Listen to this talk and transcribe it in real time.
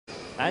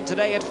And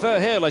today at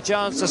Firhill, a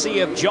chance to see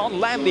if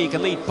John Lambie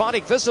can lead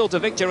Partick Thistle to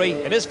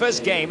victory in his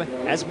first game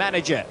as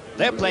manager.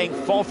 They're playing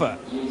Forfar.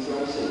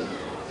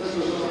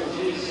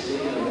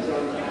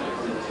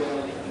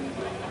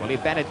 Willie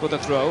Bennett with a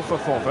throw for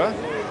Forfar.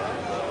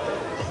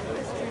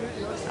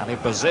 Ali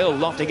Brazil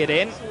lofting it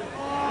in.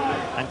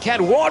 And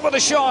Ken Ward with a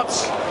shot.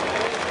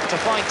 It's a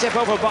fine tip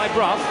over by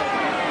Bruff.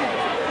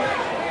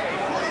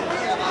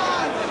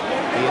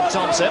 Ian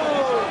Thompson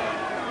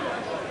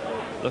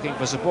looking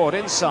for support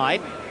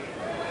inside.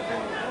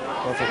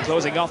 Forfar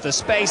closing off the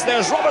space.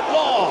 There's Robert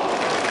Law.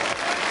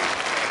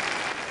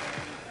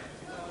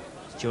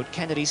 Stuart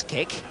Kennedy's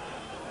kick.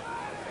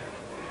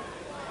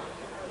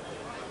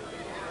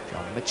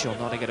 John Mitchell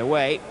nodding it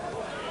away.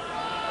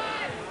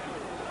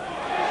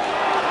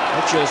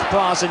 Mitchell's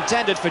pass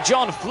intended for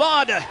John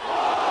Flood.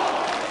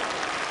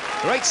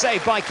 Great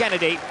save by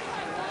Kennedy.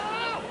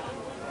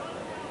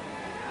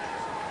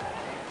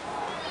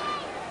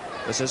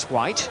 This is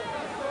White.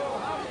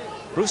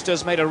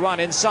 Brewster's made a run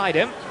inside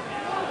him.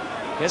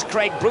 Here's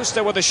Craig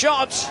Brewster with a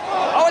shot.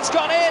 Oh, it's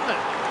gone in!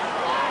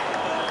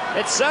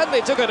 It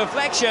certainly took a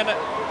deflection,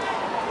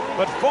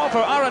 but Forfar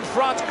are in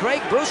front.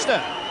 Craig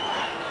Brewster.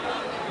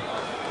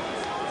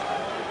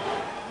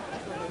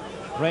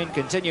 Rain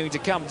continuing to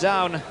come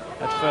down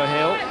at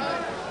Firhill.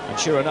 And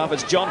sure enough,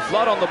 it's John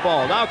Flood on the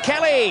ball. Now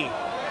Kelly!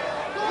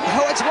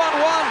 Oh, it's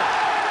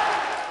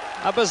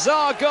 1-1. A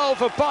bizarre goal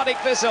for Partick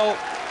Thistle.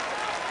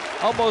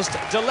 Almost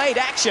delayed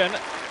action,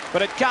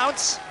 but it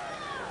counts.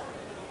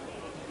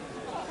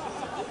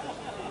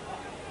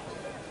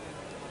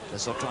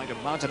 Thistle trying to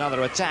mount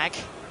another attack.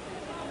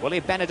 Willie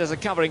Bennett as a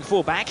covering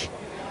fullback.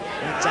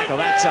 Didn't tackle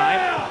that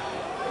time.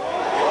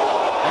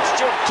 And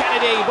Stuart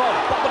Kennedy, ball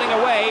bobbling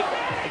away.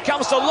 It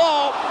comes to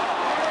Law.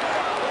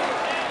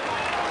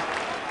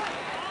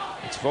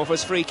 It's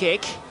Forfar's free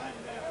kick.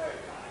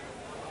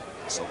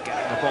 Thistle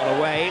getting the ball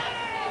away.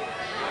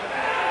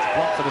 It's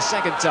blocked for the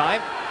second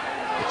time.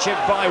 The chip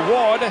by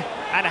Ward.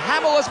 And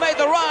Hamill has made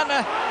the run.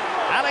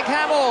 Alec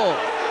Hamill.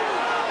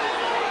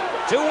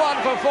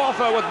 2-1 for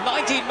Forfar with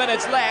 19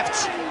 minutes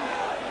left.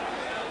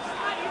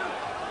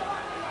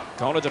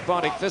 Corner to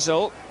Partick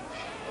Thistle.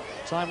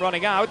 Time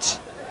running out.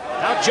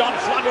 Now John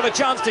Flood with a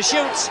chance to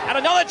shoot. And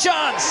another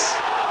chance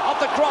off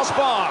the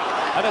crossbar.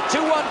 And a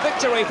 2-1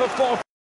 victory for Forfar.